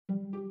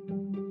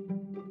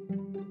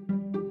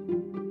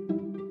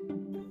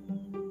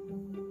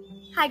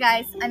Hi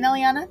guys, I'm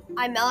Eliana.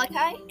 I'm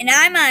Malachi. And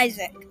I'm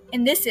Isaac.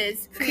 And this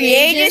is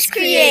Courageous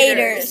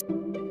Creators.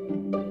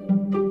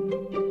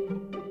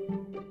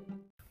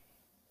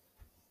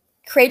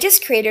 Courageous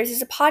Creators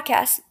is a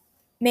podcast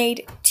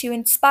made to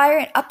inspire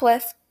and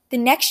uplift the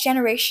next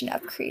generation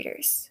of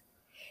creators.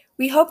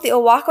 We hope that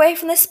you'll walk away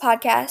from this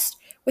podcast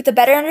with a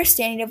better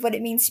understanding of what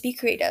it means to be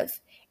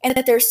creative and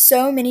that there's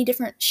so many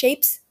different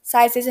shapes,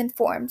 sizes, and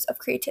forms of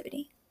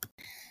creativity.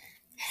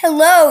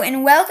 Hello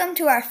and welcome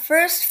to our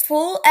first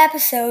full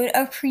episode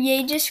of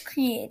Courageous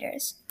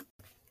Creators.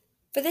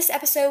 For this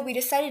episode, we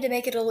decided to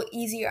make it a little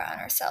easier on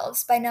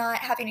ourselves by not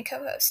having a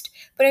co-host.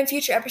 But in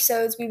future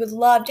episodes, we would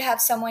love to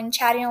have someone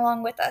chatting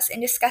along with us and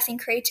discussing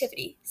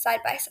creativity side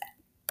by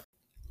side.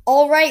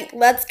 All right,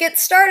 let's get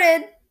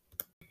started.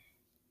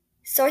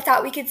 So I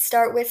thought we could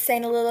start with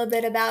saying a little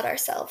bit about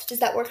ourselves. Does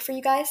that work for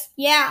you guys?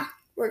 Yeah,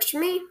 works for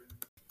me.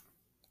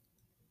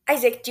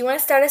 Isaac, do you want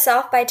to start us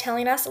off by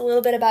telling us a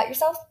little bit about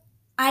yourself?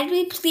 I'd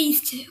be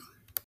pleased to.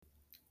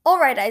 All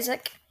right,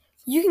 Isaac.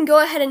 You can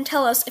go ahead and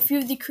tell us a few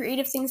of the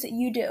creative things that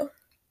you do.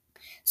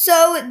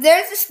 So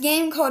there's this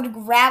game called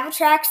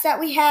Gravitrax that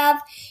we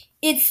have.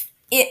 It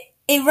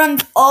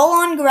runs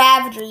all on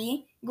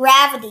gravity,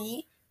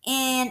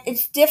 and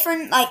it's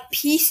different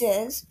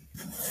pieces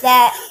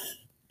that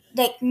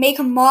make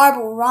a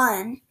marble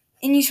run,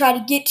 and you try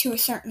to get to a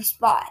certain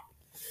spot.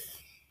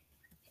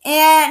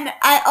 And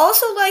I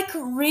also like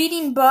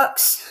reading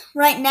books.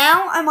 Right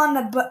now, I'm on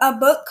a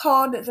book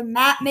called The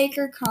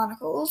Mapmaker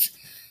Chronicles.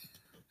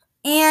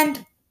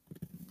 And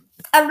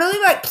I really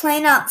like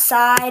playing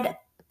outside.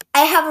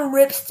 I have a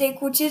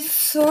ripstick, which is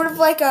sort of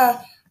like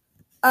a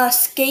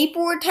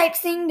skateboard type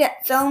thing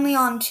that's only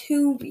on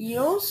two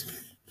wheels.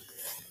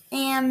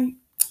 And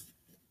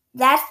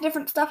that's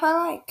different stuff I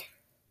like.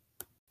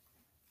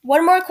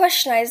 One more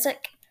question,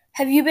 Isaac.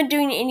 Have you been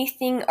doing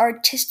anything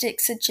artistic,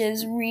 such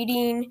as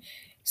reading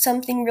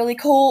something really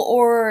cool,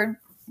 or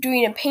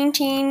doing a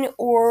painting,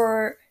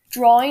 or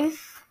drawing?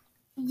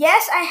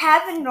 Yes, I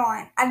have been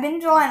drawing. I've been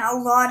drawing a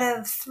lot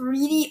of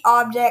 3D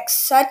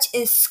objects such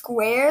as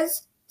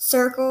squares,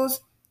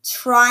 circles,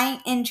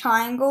 and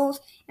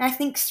triangles, and I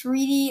think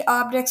 3D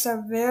objects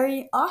are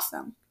very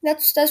awesome.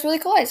 That's really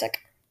cool, Isaac.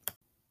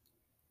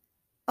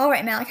 All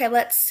right, Malachi,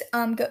 let's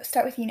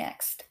start with you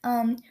next.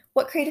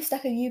 What creative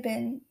stuff have you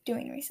been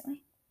doing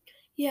recently?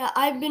 Yeah,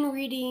 I've been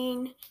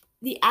reading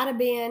the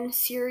Ataban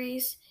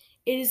series.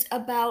 It is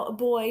about a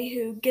boy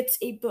who gets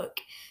a book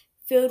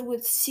filled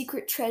with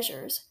secret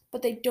treasures,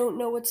 but they don't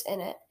know what's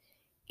in it.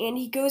 And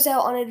he goes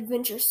out on an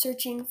adventure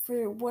searching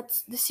for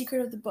what's the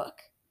secret of the book.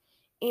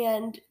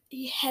 And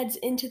he heads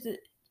into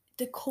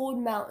the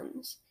cold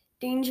mountains.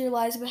 Danger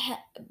lies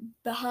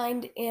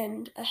behind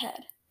and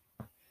ahead.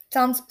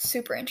 Sounds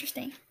super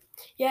interesting.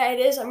 Yeah, it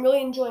is. I'm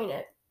really enjoying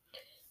it.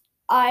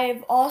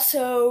 I've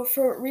also,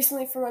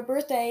 recently for my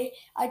birthday,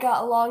 I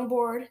got a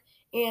longboard,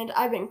 and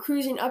I've been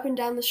cruising up and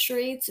down the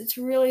streets. It's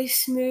really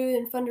smooth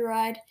and fun to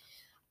ride,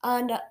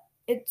 and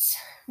it's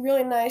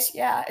really nice.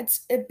 Yeah,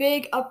 it's a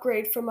big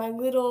upgrade from my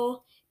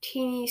little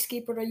teeny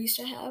skateboard I used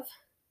to have.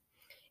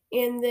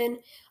 And then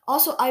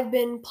also I've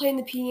been playing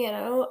the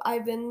piano.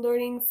 I've been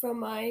learning from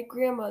my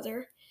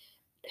grandmother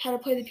how to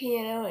play the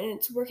piano, and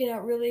it's working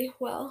out really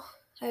well.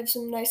 I have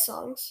some nice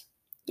songs.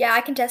 Yeah,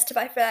 I can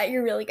testify for that.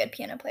 You're a really good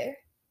piano player.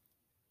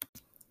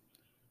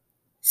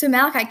 So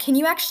Malachi, can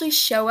you actually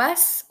show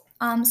us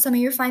some of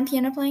your fine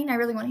piano playing? I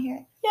really want to hear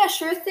it. Yeah,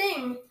 sure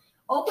thing.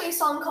 I'll play a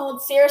song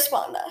called Sarah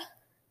Sponda.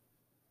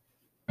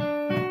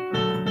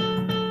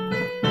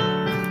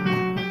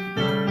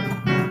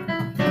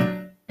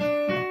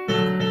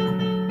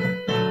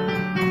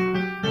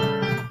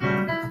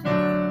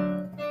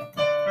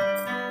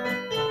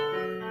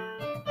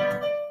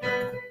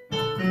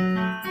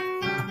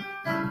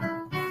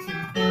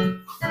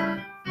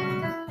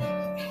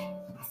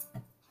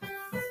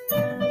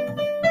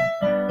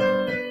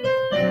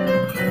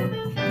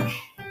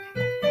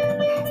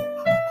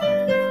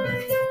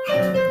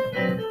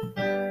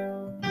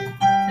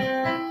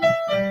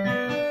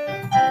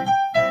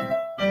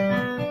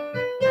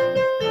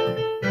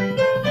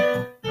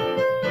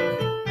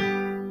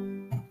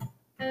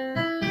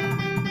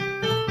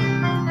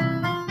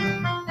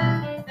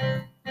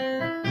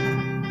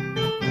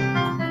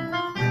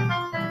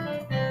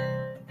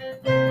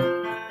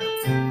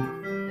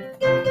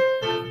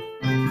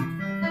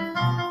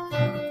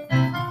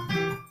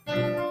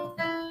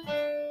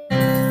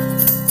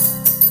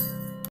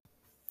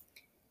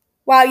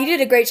 Wow, you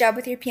did a great job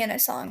with your piano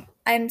song.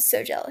 I'm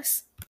so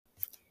jealous.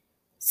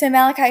 So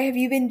Malachi, have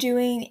you been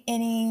doing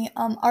any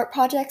art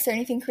projects or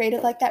anything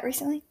creative like that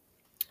recently?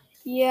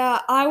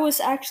 Yeah, I was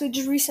actually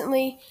just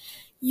recently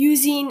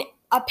using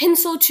a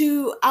pencil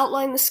to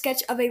outline the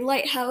sketch of a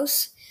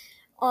lighthouse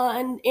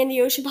and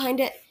the ocean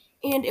behind it,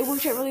 and it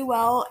worked out really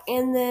well.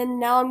 And then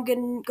now I'm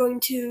going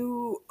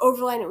to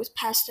overline it with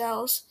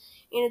pastels,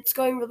 and it's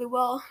going really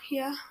well.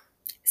 Yeah.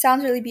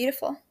 Sounds really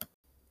beautiful.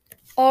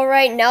 All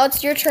right, now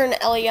it's your turn,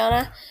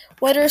 Eliana.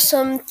 What are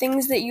some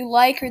things that you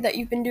like or that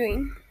you've been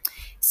doing?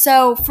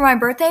 So for my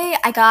birthday,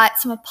 I got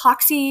some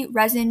epoxy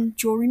resin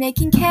jewelry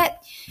making kit,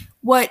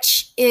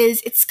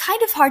 it's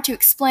kind of hard to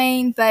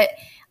explain, but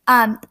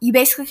you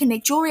basically can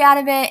make jewelry out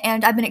of it,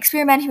 and I've been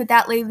experimenting with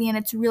that lately, and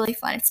it's really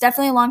fun. It's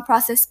definitely a long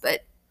process,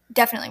 but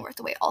definitely worth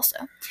the wait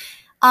also.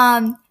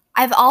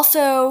 I've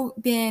also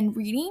been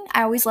reading.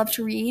 I always love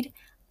to read.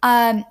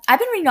 I've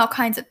been reading all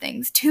kinds of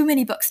things, too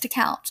many books to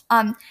count.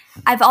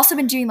 I've also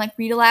been doing like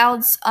read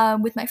alouds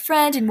with my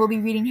friend, and we'll be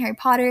reading Harry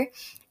Potter,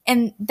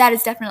 and that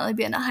has definitely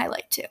been a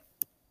highlight too.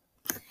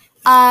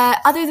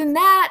 Other than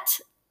that,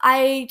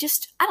 I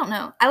don't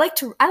know. I like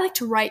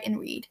to write and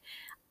read.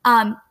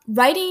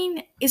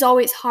 Writing is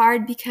always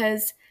hard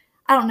because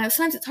I don't know.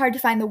 Sometimes it's hard to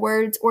find the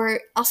words,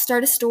 or I'll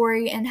start a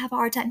story and have a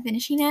hard time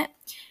finishing it.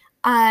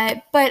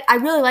 But I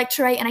really like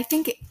to write, and I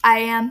think I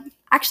am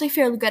actually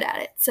fairly good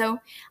at it. So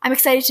I'm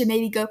excited to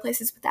maybe go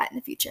places with that in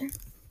the future.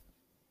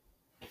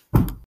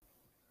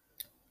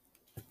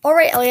 All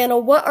right,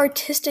 Eliana, what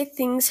artistic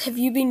things have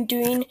you been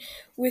doing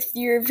with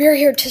your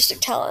very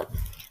artistic talent?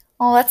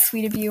 Oh, that's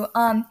sweet of you.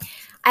 I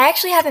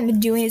actually haven't been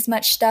doing as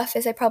much stuff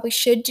as I probably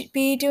should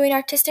be doing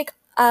artistic.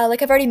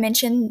 Like I've already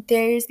mentioned,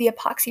 there's the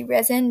epoxy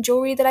resin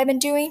jewelry that I've been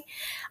doing.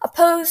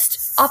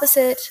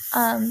 Opposite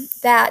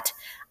that,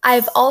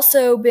 I've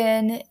also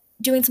been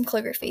doing some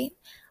calligraphy.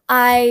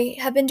 I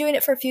have been doing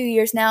it for a few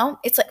years now.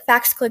 It's like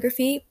fax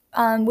calligraphy,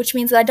 which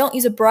means that I don't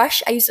use a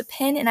brush. I use a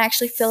pen, and I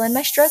actually fill in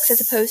my strokes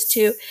as opposed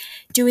to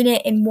doing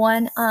it in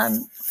one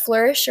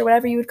flourish, or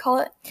whatever you would call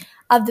it,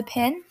 of the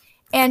pen.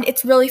 And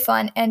it's really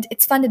fun, and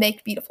it's fun to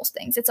make beautiful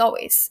things. It's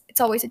always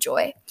a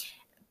joy.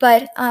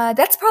 But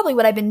that's probably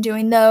what I've been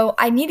doing, though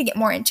I need to get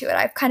more into it.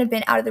 I've kind of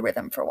been out of the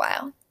rhythm for a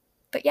while.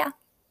 But yeah.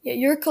 Yeah,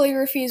 your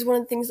calligraphy is one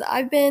of the things that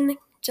I've been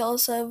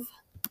jealous of.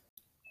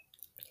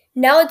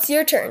 Now it's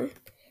your turn.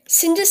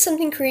 Send us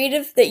something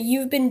creative that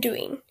you've been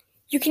doing.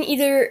 You can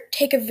either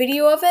take a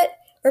video of it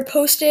or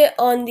post it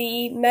on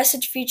the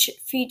message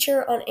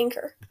feature on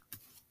Anchor.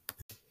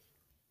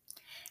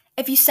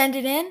 If you send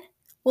it in,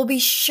 we'll be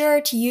sure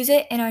to use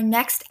it in our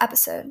next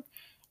episode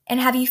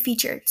and have you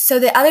featured so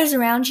that others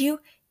around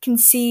you can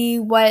see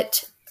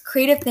what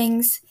creative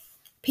things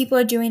people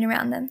are doing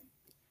around them,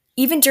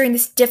 even during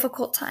this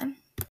difficult time.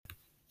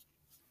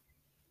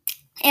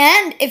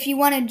 And if you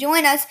want to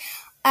join us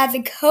as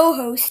a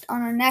co-host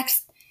on our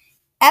next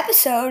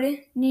episode,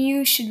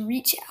 you should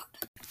reach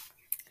out.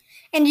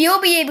 And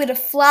you'll be able to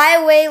fly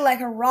away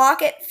like a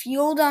rocket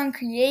fueled on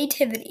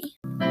creativity.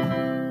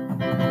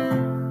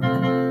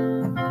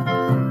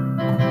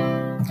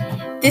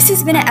 This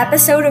has been an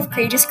episode of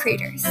Courageous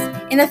Creators.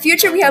 In the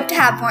future, we hope to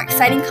have more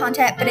exciting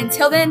content, but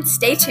until then,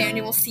 stay tuned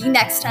and we'll see you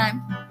next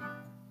time.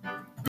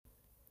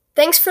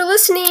 Thanks for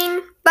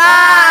listening.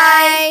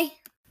 Bye!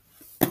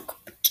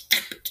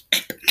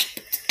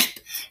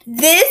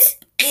 This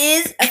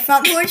is a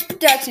Front Porch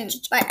production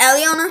by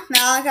Eliana,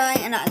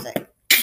 Malachi, and Isaac.